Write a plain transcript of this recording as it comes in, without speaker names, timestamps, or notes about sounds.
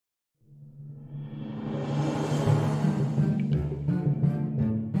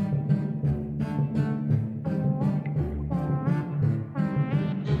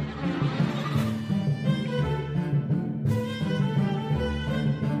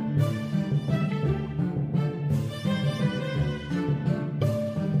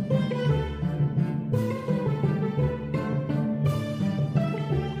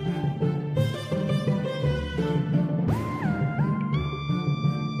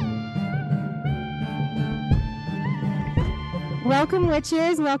Welcome,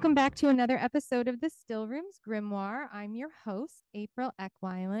 witches. Welcome back to another episode of the Still Rooms Grimoire. I'm your host, April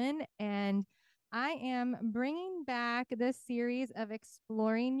Eckweilen, and I am bringing back this series of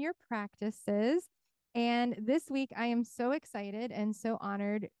exploring your practices. And this week, I am so excited and so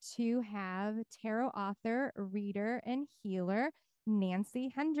honored to have tarot author, reader, and healer,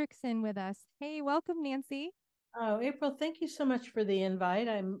 Nancy Hendrickson, with us. Hey, welcome, Nancy. Oh, April, thank you so much for the invite.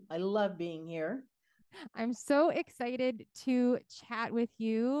 I love being here. I'm so excited to chat with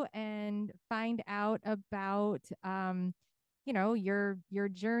you and find out about your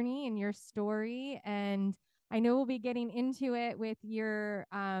journey and your story. And I know we'll be getting into it with your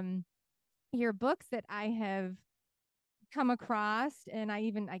books that I have come across, and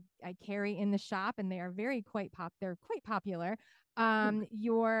I carry in the shop, and they are they're quite popular.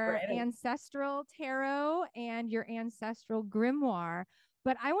 Your Right. ancestral tarot and your ancestral grimoire.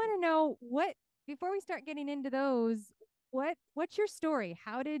 But I want to know, what before we start getting into those, what's your story?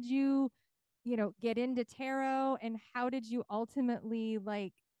 How did you get into tarot, and how did you ultimately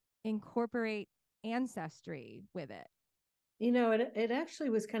incorporate ancestry with it? It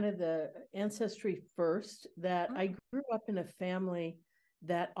actually was kind of the ancestry first that I Oh, grew up in a family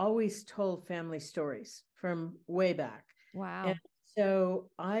that always told family stories from way back. And wow. so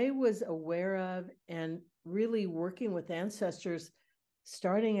I was aware of and really working with ancestors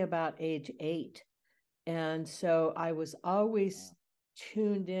starting about age 8. And so I was always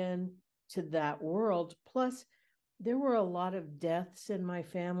tuned in to that world. Plus, there were a lot of deaths in my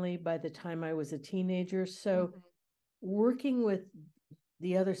family by the time I was a teenager. So Mhm. working with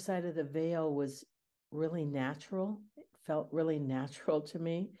the other side of the veil was really natural. It felt really natural to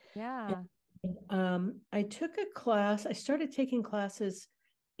me. Yeah. And, I took a class, I started taking classes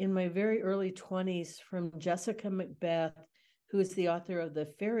in my very early 20s from Jessica Macbeth, who is the author of the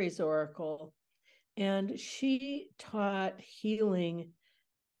Fairies Oracle. And she taught healing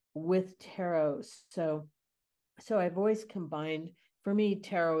with tarot. So I've always combined, for me,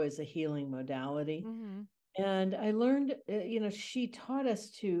 tarot is a healing modality. Mhm. And I learned, she taught us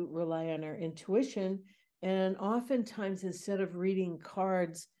to rely on our intuition. And oftentimes, instead of reading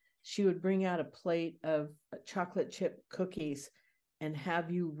cards, she would bring out a plate of chocolate chip cookies and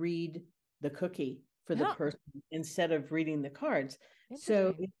have you read the cookie for the Huh. person instead of reading the cards. So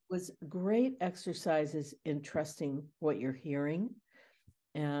Interesting. it was great exercises in trusting what you're hearing.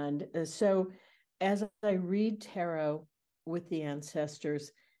 And so as I read tarot with the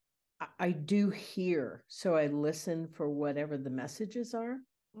ancestors, I do hear, so I listen for whatever the messages are.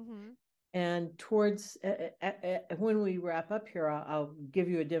 Mhm. And towards when we wrap up here, I'll give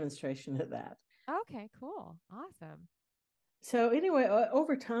you a demonstration of that. Okay, cool. Awesome. So anyway,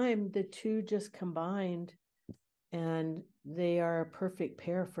 over time, the two just combined, and they are a perfect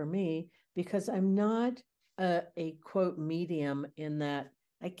pair for me because I'm not a quote medium in that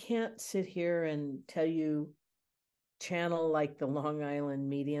I can't sit here and tell you channel like the Long Island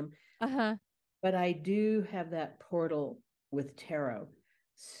medium, Uh-huh. but I do have that portal with tarot.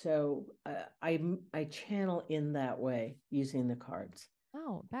 So I channel in that way using the cards.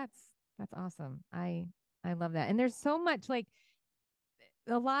 Oh, that's awesome. I love that. And there's so much,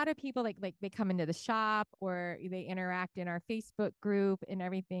 a lot of people, they come into the shop or they interact in our Facebook group and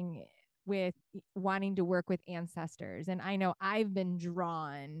everything with wanting to work with ancestors. And I know I've been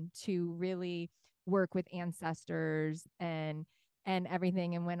drawn to really work with ancestors and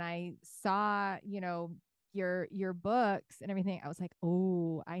everything. And when I saw, your books and everything, I was like,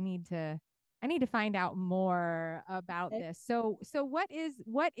 "Oh, I need to find out more about Okay. this." So what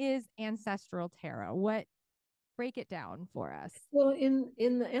is ancestral tarot? What Break it down for us. Well, in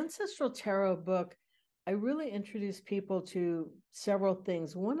the ancestral tarot book, I really introduce people to several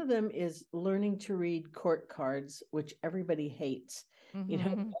things. One of them is learning to read court cards, which everybody hates. You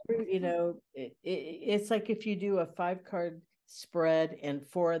know, Mm-hmm. it's like if you do a 5 card spread and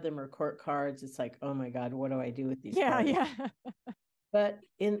 4 of them are court cards, it's like, oh my God, what do I do with these Yeah, cards? yeah. But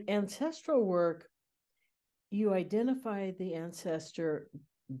in ancestral work, you identify the ancestor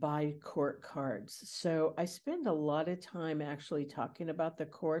by court cards. So I spend a lot of time actually talking about the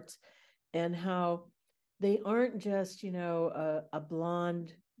courts and how they aren't just, a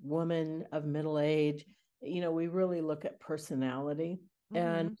blonde woman of middle age. We really look at personality.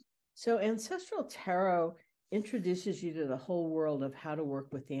 And Mm-hmm. so ancestral tarot introduces you to the whole world of how to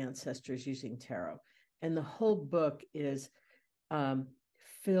work with the ancestors using tarot. And the whole book is um,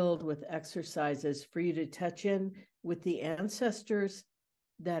 filled with exercises for you to touch in with the ancestors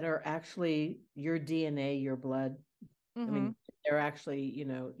that are actually your DNA, your blood. I Mm-hmm. mean, they're actually,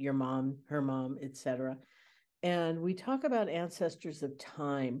 your mom, her mom, etc. And we talk about ancestors of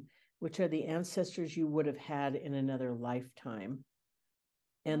time, which are the ancestors you would have had in another lifetime.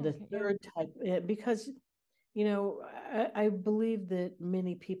 And Oh, the okay. Yeah. third type, because I believe that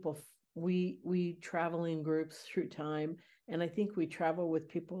many people we travel in groups through time, and I think we travel with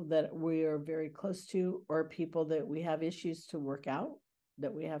people that we are very close to, or people that we have issues to work out,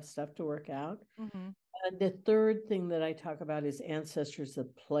 that we have stuff to work out. Mm-hmm. And the third thing that I talk about is ancestors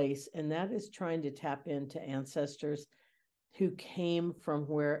of place, and that is trying to tap into ancestors who came from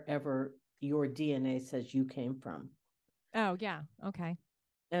wherever your DNA says you came from. Oh, yeah. Okay.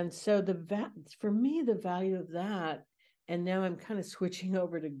 And so for me, the value of that, and now I'm kind of switching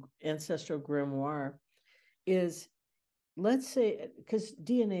over to ancestral grimoire, is, let's say, because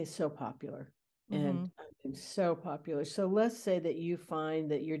DNA is so popular Mm-hmm. and so popular. So let's say that you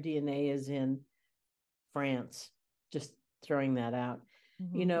find that your DNA is in France, just throwing that out.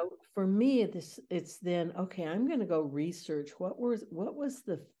 Mm-hmm. For me, it's then, okay, I'm going to go research what was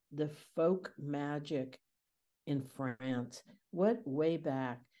the folk magic in France. What way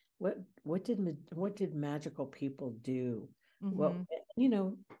back? What did magical people do? Well,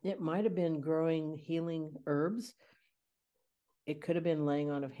 Mm-hmm. it might have been growing healing herbs. It could have been laying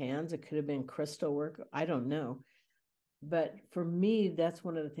on of hands. It could have been crystal work. I don't know. But for me, that's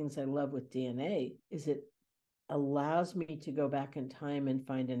one of the things I love with DNA is it allows me to go back in time and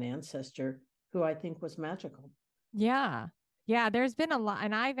find an ancestor who I think was magical. Yeah. Yeah. There's been a lot.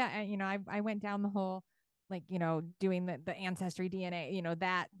 And I went down the whole, like, doing the ancestry DNA,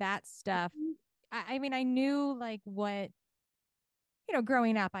 that stuff. I mean, I knew like what,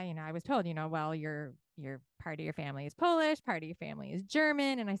 growing up, I was told, well, your part of your family is Polish, part of your family is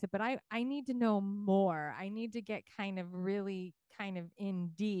German. And I said, but I need to know more. I need to get kind of really kind of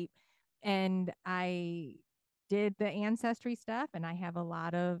in deep. And I did the ancestry stuff, and I have a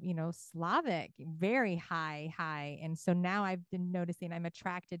lot of, Slavic, very high. And so now I've been noticing I'm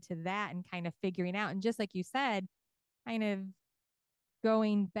attracted to that and kind of figuring out. And just like you said, kind of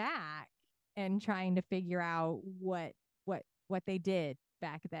going back and trying to figure out what they did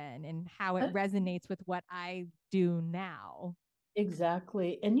back then and how it resonates with what I do now.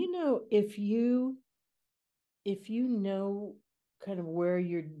 Exactly. And if you know kind of where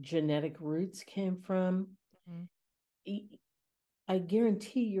your genetic roots came from, Mm-hmm. I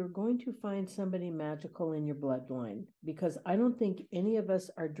guarantee you're going to find somebody magical in your bloodline, because I don't think any of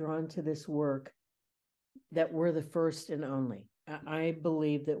us are drawn to this work that we're the first and only. I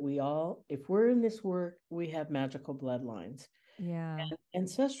believe that if we're in this work, we have magical bloodlines. Yeah. And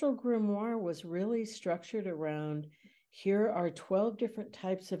Ancestral Grimoire was really structured around, here are 12 different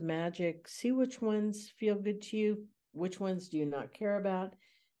types of magic. See which ones feel good to you, which ones do you not care about.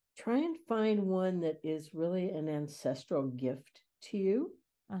 Try and find one that is really an ancestral gift to you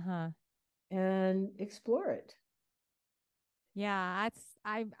Uh-huh. and explore it. Yeah,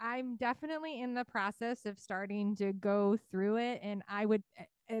 I'm definitely in the process of starting to go through it, and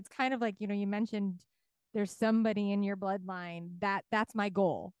it's kind of like, you mentioned there's somebody in your bloodline, that's my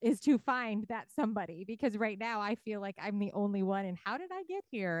goal, is to find that somebody, because right now I feel like I'm the only one, and how did I get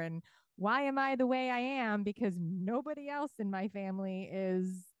here, and why am I the way I am, because nobody else in my family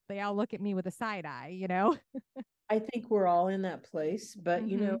is. They all look at me with a side eye. I think we're all in that place, but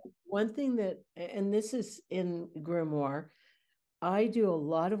Mhm. one thing and this is in grimoire, I do a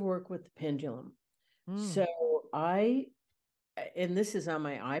lot of work with the pendulum. Mm. So and this is on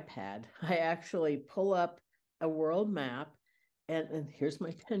my iPad, I actually pull up a world map, and here's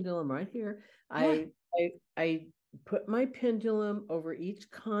my pendulum right here. I put my pendulum over each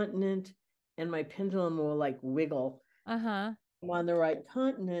continent, and my pendulum will like wiggle. Uh-huh. I'm on the right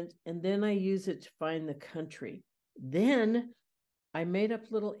continent, and then I use it to find the country. Then I made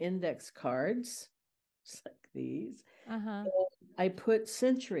up little index cards, just like these. Uh-huh. I put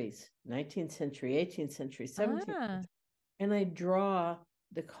centuries, 19th century, 18th century, 17th, Ah. and I draw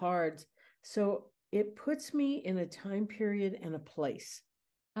the cards. So it puts me in a time period and a place.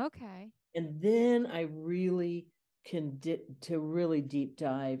 Okay. And then I really can to really deep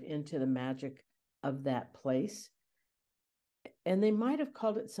dive into the magic of that place. And they might have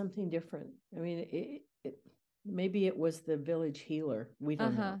called it something different. I mean, maybe it was the village healer. We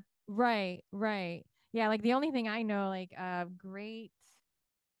don't Uh-huh. know. Right, right. Yeah, like the only thing I know, like great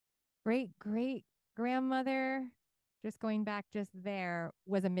grandmother, just going back just there,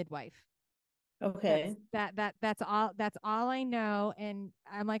 was a midwife. Okay. That's all I know. And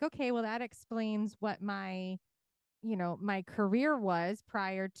I'm like, okay, well, that explains what my career was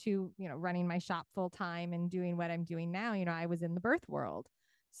prior to, running my shop full time and doing what I'm doing now. I was in the birth world.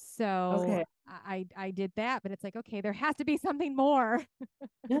 So Okay. I did that, but it's like, okay, there has to be something more.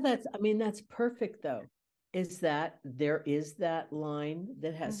 No, I mean, that's perfect though. is that there is that line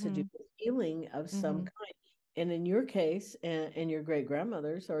that has to do Mm-hmm. with healing of some Mm-hmm. kind. And in your case, and your great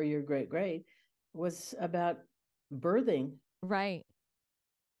grandmother's or your great great, was about birthing. Right.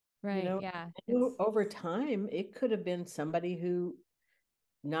 You Right. know, Yeah. It's over time, it could have been somebody who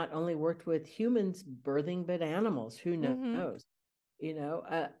not only worked with humans birthing, but animals. Who mm-hmm. knows?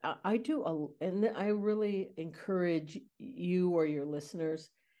 I do, and I really encourage you or your listeners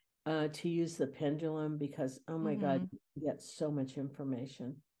to use the pendulum because, oh my God, Mm-hmm. you get so much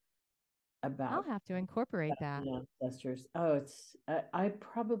information I'll about, have to incorporate that. the ancestors. Oh, I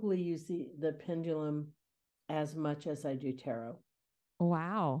probably use the pendulum as much as I do tarot.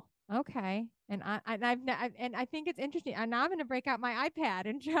 Wow. Okay. And and I think it's interesting. And now I'm going to break out my iPad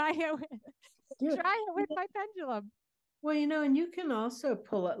and try it Do it. try it with my pendulum. Well, and you can also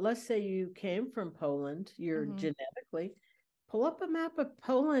pull up, let's say you came from Poland, you're Mm-hmm. genetically, pull up a map of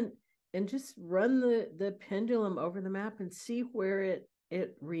Poland and just run the pendulum over the map and see where it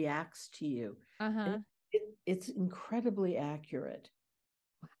reacts to you. And Uh-huh. it's incredibly accurate.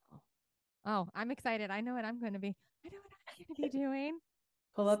 Wow. Oh, I'm excited. I know what I'm going to be doing.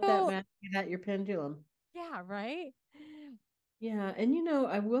 Pull up that So, map, get out your pendulum. yeah, right? Yeah, and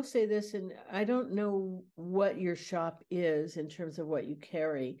I will say this, and I don't know what your shop is in terms of what you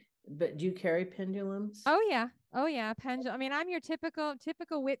carry, but do you carry pendulums? Oh yeah. Oh yeah, pendulum. I mean, I'm your typical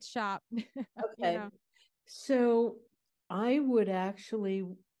witch shop, you Okay. know. So I would actually,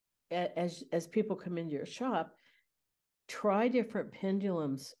 as people come into your shop, try different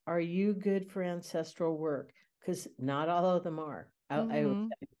pendulums. Are you good for ancestral work? Because not all of them are. I will Mhm.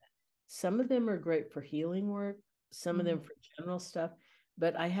 tell you. Some of them are great for healing work, some of them Mhm. for general stuff.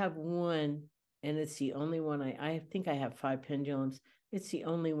 But I have one, and it's the only one I think I have 5 pendulums. It's the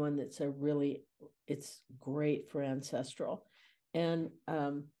only one that's it's great for ancestral. And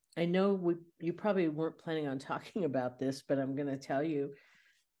I know you probably weren't planning on talking about this, but I'm going to tell you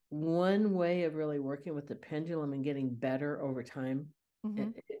one way of really working with the pendulum and getting better over time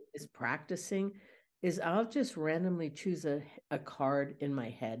Mhm. is practicing. Is I'll just randomly choose a card in my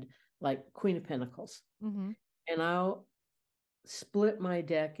head, like Queen of Pentacles, Mhm. and I'll split my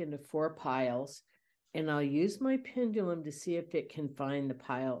deck into 4 piles, and I'll use my pendulum to see if it can find the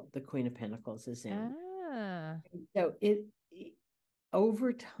pile the Queen of Pentacles is in. Ah, So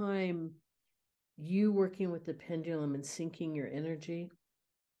over time, you working with the pendulum and syncing your energy,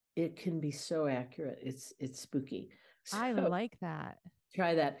 it can be so accurate. It's spooky. I So like that.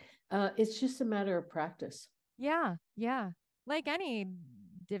 try that. It's just a matter of practice. Yeah, yeah. Like any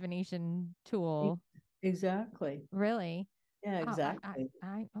divination E- tool, Exactly. really. Yeah, Oh, exactly.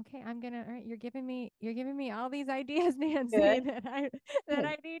 okay. All right. You're giving me all these ideas, Good. Nancy, that Good.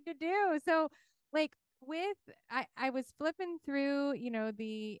 I need to do. So, like with, I was flipping through,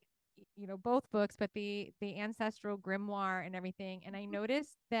 both books, but the ancestral grimoire and everything, and I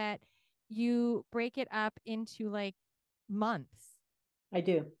noticed that you break it up into like months. I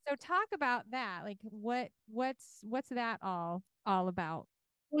do. So talk about that. Like what's that all about?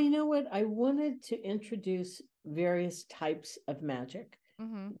 Well, you know what? I wanted to introduce various types of magic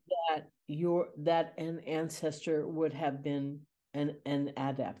Mm-hmm. that an ancestor would have been an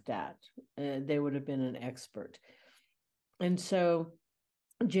adept at. They would have been an expert. And so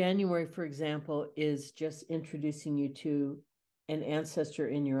January, for example, is just introducing you to an ancestor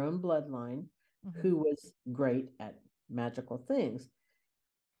in your own bloodline Mm-hmm. who was great at magical things.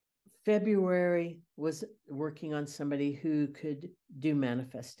 February was working on somebody who could do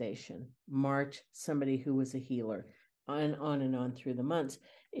manifestation. March, somebody who was a healer, on and on through the months.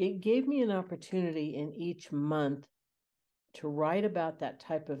 It gave me an opportunity in each month to write about that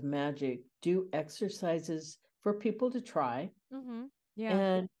type of magic, do exercises for people to try, Mm-hmm.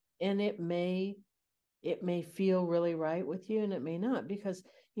 Yeah. and it may feel really right with you and it may not because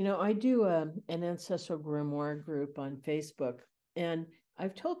I do an ancestral grimoire group on Facebook, and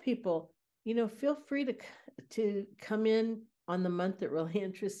I've told people feel free to come in on the month that really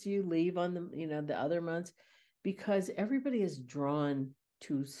interests you, leave on the other months, because everybody is drawn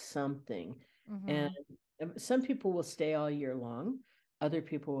to something. And Mm-hmm. some people will stay all year long, other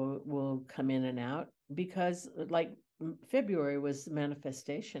people will come in and out because, like, February was the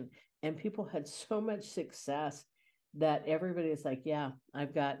manifestation, and people had so much success that everybody is like, yeah,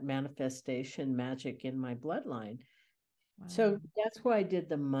 I've got manifestation magic in my bloodline. So Wow. that's why I did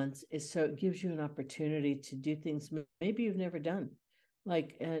the months, is so it gives you an opportunity to do things maybe you've never done.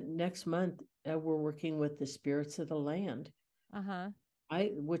 Like next month, we're working with the spirits of the land. Uh-huh.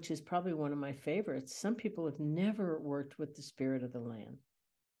 Which is probably one of my favorites. Some people have never worked with the spirit of the land,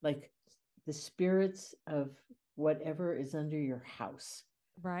 like the spirits of whatever is under your house.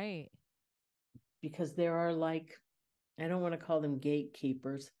 Right. because there are like, I don't want to call them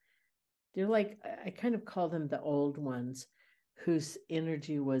gatekeepers. They're like, I kind of call them the old ones whose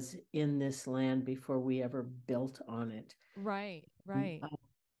energy was in this land before we ever built on it. Right, right.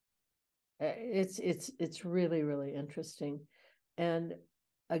 It's really, really interesting. And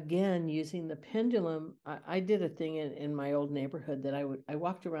again, using the pendulum, I did a thing in my old neighborhood that I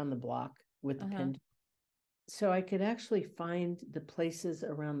walked around the block with the Uh-huh. pendulum. So I could actually find the places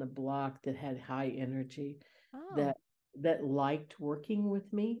around the block that had high energy Oh, that that liked working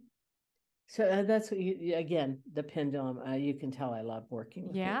with me. So that's what again, the pendulum. You can tell I love working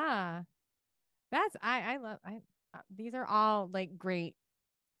with it. yeah. That's I love these are all like great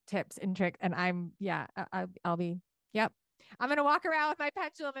tips and tricks. And I'm, yeah, I'll be, yep. I'm going to walk around with my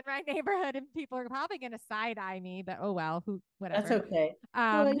pendulum in my neighborhood and people are probably going to side eye me, but oh well, who, That's whatever. okay.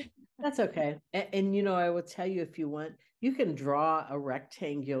 Um, Well, that's okay. And you know, I will tell you if you want, you can draw a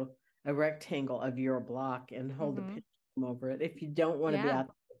rectangle of your block and hold the mhm. pendulum over it if you don't want to be Yeah. out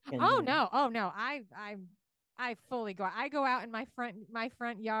there pendulum. Oh no. I fully go. I go out in my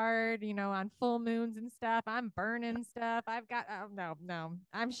front yard, on full moons and stuff. I'm burning stuff. I've got oh no, no.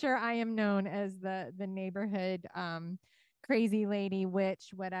 I'm sure I am known as the neighborhood crazy lady witch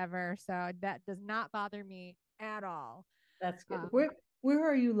whatever. So that does not bother me at all. That's good. Um Where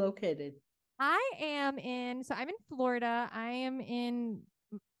are you located? I'm in Florida. I am in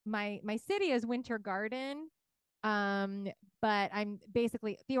my city is Winter Garden. Um, but I'm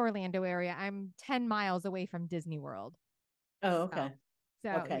basically the Orlando area. I'm 10 miles away from Disney World. Oh, So, okay. so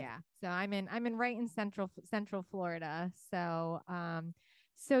Okay. yeah. So I'm in right in central Florida. So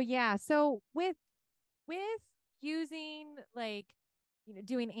yeah. So with using like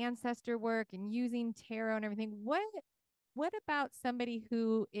doing ancestor work and using tarot and everything, what about somebody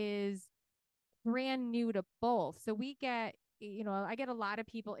who is brand new to both? So I get a lot of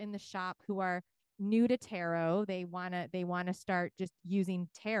people in the shop who are new to tarot. They want to start just using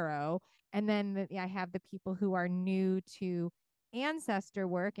tarot. And then I have the people who are new to ancestor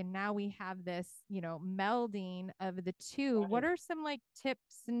work. And now we have this, melding of the two. What Right. are some like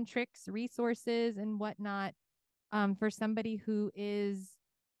tips and tricks, resources and whatnot for somebody who is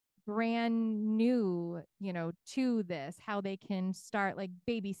brand new, to this, how they can start like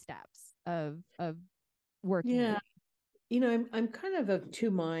baby steps of working with Yeah. You know, I'm kind of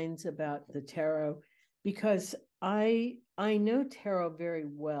two minds about the tarot because I know tarot very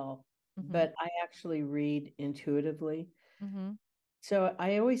well, you. Mm-hmm. but I actually read intuitively. Mm-hmm. So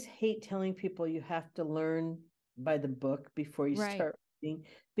I always hate telling people you have to learn by the book before you Right. start reading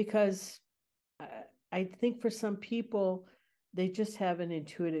because I think for some people they just have an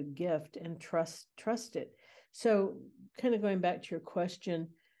intuitive gift and trust it. So kind of going back to your question,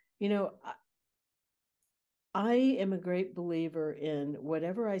 you know, I am a great believer in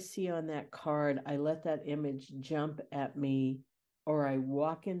whatever I see on that card, I let that image jump at me, or I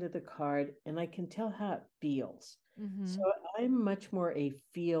walk into the card and I can tell how it feels. So Mm-hmm. I'm much more a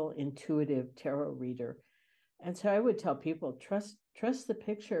feel intuitive tarot reader. And so I would tell people trust the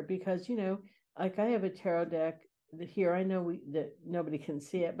picture because like I have a tarot deck here. I know that nobody can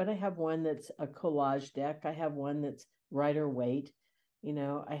see it, but I have one that's a collage deck. I have one that's Rider Waite.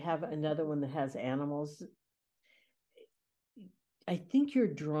 I have another one that has animals. I think you're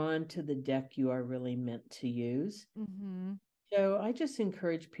drawn to the deck you are really meant to use. Mm-hmm. So I just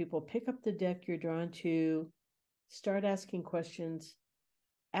encourage people pick up the deck you're drawn to, start asking questions,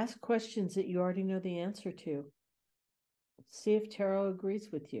 ask questions that you already know the answer to. See if tarot agrees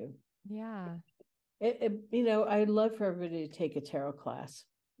with you. Yeah. I'd love for everybody to take a tarot class.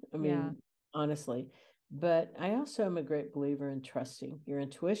 I Yeah. mean, honestly, but I also am a great believer in trusting your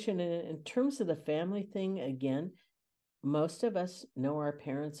intuition. And in terms of the family thing, again, most of us know our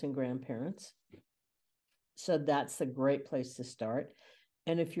parents and grandparents. So that's a great place to start.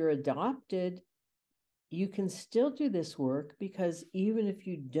 And if you're adopted, you can still do this work because even if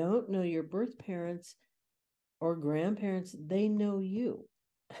you don't know your birth parents or grandparents, they know you.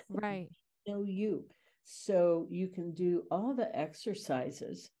 Right. Know you. So you can do all the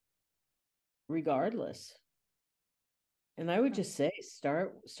exercises regardless. And I would just say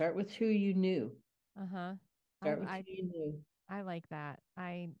start with who you knew. Uh-huh. I Start with I who you knew. I like that.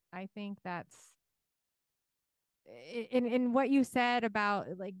 I think that's in what you said about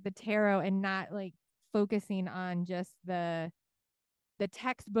like the tarot and not like focusing on just the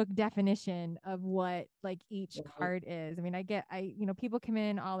textbook definition of what like each Right. card is. I mean, people come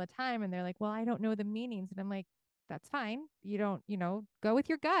in all the time and they're like, well, I don't know the meanings. And I'm like, that's fine. You don't, go with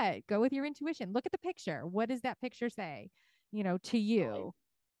your gut, go with your intuition. Look at the picture. What does that picture say, to Right. you?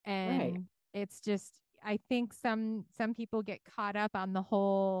 Right. And it's just, I think some people get caught up on the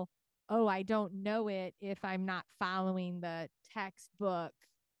whole, oh, I don't know it if I'm not following the textbook,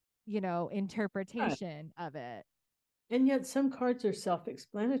 Right. interpretation of it. And yet some cards are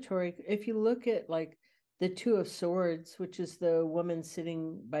self-explanatory. If you look at like the Two of Swords, which is the woman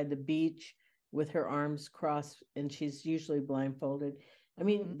sitting by the beach with her arms crossed and she's usually blindfolded. I Mm-hmm.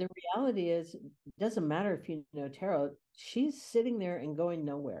 mean, the reality is, it doesn't matter if you know tarot, she's sitting there and going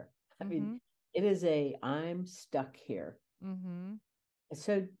nowhere. I mean, Mm-hmm. it is I'm stuck here. Mm-hmm.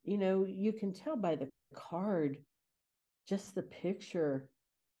 So, you can tell by the card, just the picture,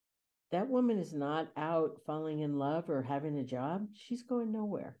 that woman is not out falling in love or having a job. She's going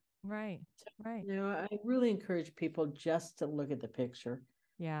nowhere. Right. So, Right. I really encourage people just to look at the picture.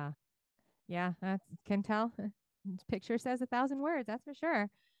 Yeah. Yeah. That can tell. Picture says 1,000 words. That's for sure.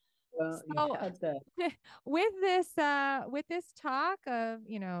 Well, So yeah, with this talk of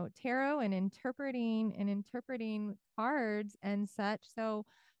tarot and interpreting cards and such, so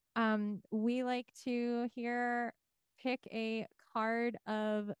we like to here pick a card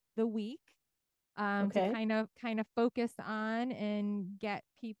of the week to okay. kind of focus on and get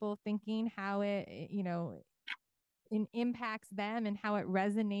people thinking how it impacts them and how it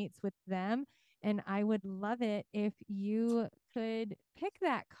resonates with them. And I would love it if you could pick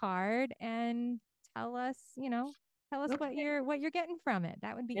that card and tell us, tell us what Okay. you're getting from it.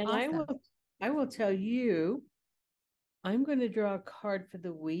 That would be And awesome. I will tell you, I'm going to draw a card for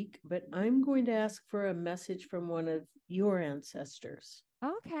the week, but I'm going to ask for a message from one of your ancestors.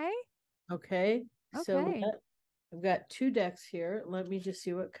 Okay. Okay. So Okay. I've got two decks here. Let me just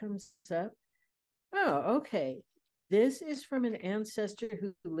see what comes up. Oh, okay. This is from an ancestor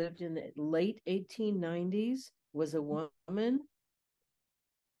who lived in the late 1890s, was a woman,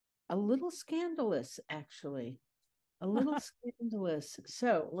 a little scandalous, actually, a little scandalous.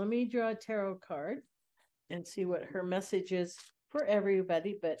 So let me draw a tarot card and see what her message is for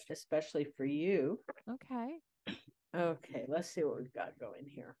everybody, but especially for you. Okay. Okay, let's see what we've got going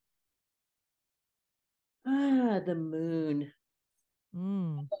here. Ah, the moon.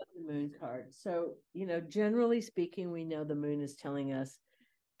 Mm. The moon card. So, generally speaking, we know the moon is telling us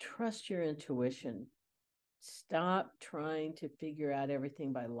trust your intuition. Stop trying to figure out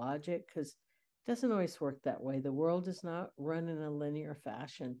everything by logic because it doesn't always work that way. The world does not run in a linear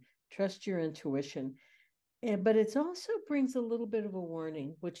fashion. Trust your intuition. But it also brings a little bit of a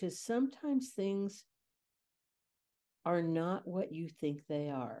warning, which is sometimes things are not what you think they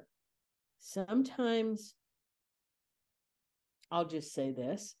are. Sometimes, I'll just say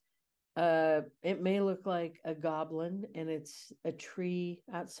this, it may look like a goblin and it's a tree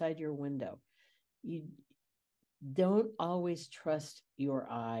outside your window. You don't always trust your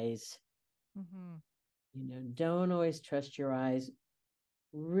eyes. Mm-hmm. Don't always trust your eyes.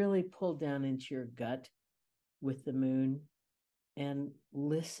 Really pull down into your gut with the moon and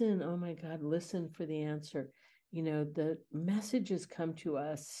listen. Oh my God, listen for the answer. The messages come to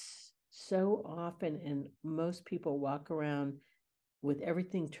us so often, and most people walk around with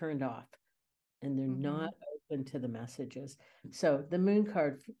everything turned off and they're Mm-hmm. not open to the messages. So, the moon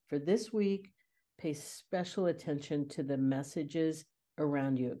card for this week, pay special attention to the messages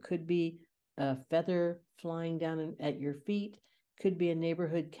around you. It could be a feather flying down at your feet, could be a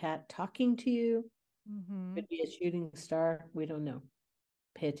neighborhood cat talking to you, Mm-hmm. could be a shooting star. We don't know.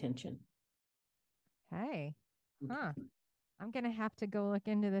 Pay attention. Hey. Huh. Okay. I'm gonna have to go look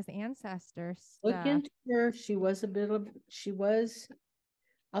into this ancestor Look stuff. into her.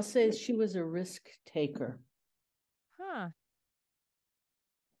 I'll say she was a risk taker. Huh.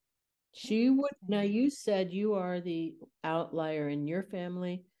 She would, now Interesting. you said you are the outlier in your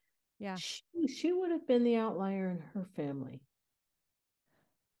family. Yeah. She would have been the outlier in her family.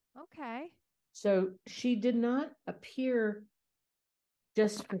 Okay. So she did not appear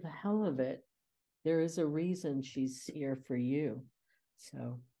just for the hell of it. There is a reason she's here for you.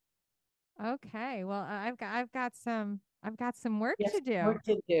 So Okay. Well, I've got some work yes, to do. work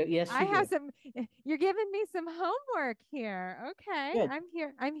to do. Yes, I you have do. some you're giving me some homework here. Okay. Good,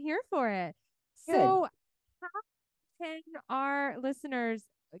 I'm here for it. good. So, how can our listeners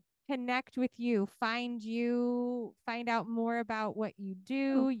connect with you, find out more about what you Oh,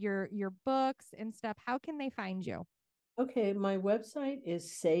 do, your books and stuff? How can they find you? okay, my website is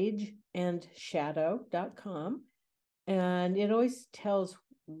sageandshadow.com, and it always tells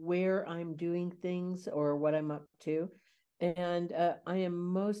where I'm doing things or what I'm up to. And I am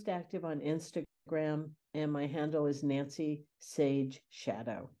most active on Instagram, and my handle is Nancy Sage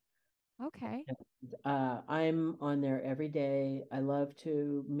Shadow. Okay. I'm on there every day. I love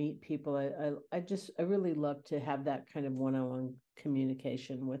to meet people. I really love to have that kind of one-on-one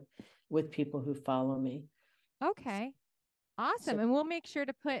communication with people who follow me. Okay. So Awesome. And we'll make sure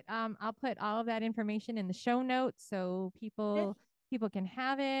to put I'll put all of that information in the show notes so yeah, people can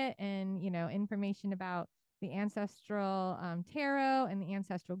have it, and information about the ancestral tarot and the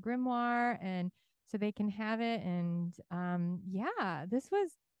ancestral grimoire, and so they can have it. And yeah, this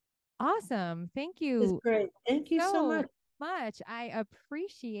was awesome. Thank it's you great. Thank you so much. so much. I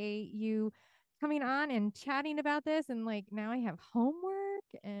appreciate you coming on and chatting about this. And like now I have homework,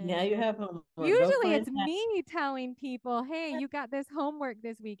 Now and you have homework. Go usually find it's that. me telling people, hey, you got this homework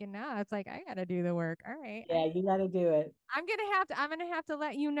this week. And now it's like, I got to do the work. All right. Yeah, you got to do it. I'm going to have to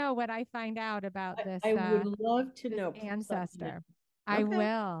let you know what I find out about I would love to this know. Please let me ancestor. know. I Okay.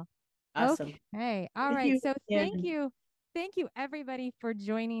 will. Awesome. Okay. All Thank right. you So thank again. you. Thank you everybody for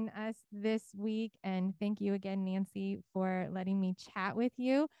joining us this week. And thank you again, Nancy, for letting me chat with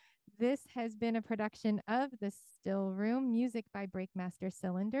you. This has been a production of The Still Room, music by Breakmaster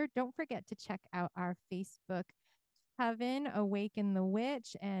Cylinder. Don't forget to check out our Facebook Coven, Awaken the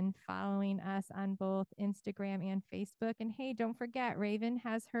Witch, and following us on both Instagram and Facebook. And hey, don't forget, Raven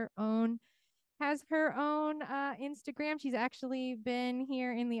has her own Instagram. She's actually been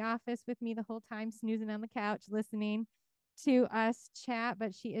here in the office with me the whole time, snoozing on the couch, listening to us chat.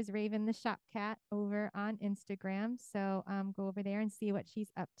 But she is Raven the Shop Cat over on Instagram. So go over there and see what she's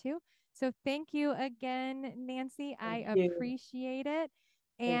up to. So thank you again, Nancy. I Thank you. appreciate it.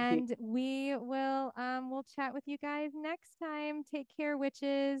 Thank you. And we'll chat with you guys next time. Take care,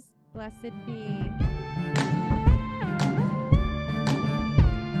 witches. Blessed be.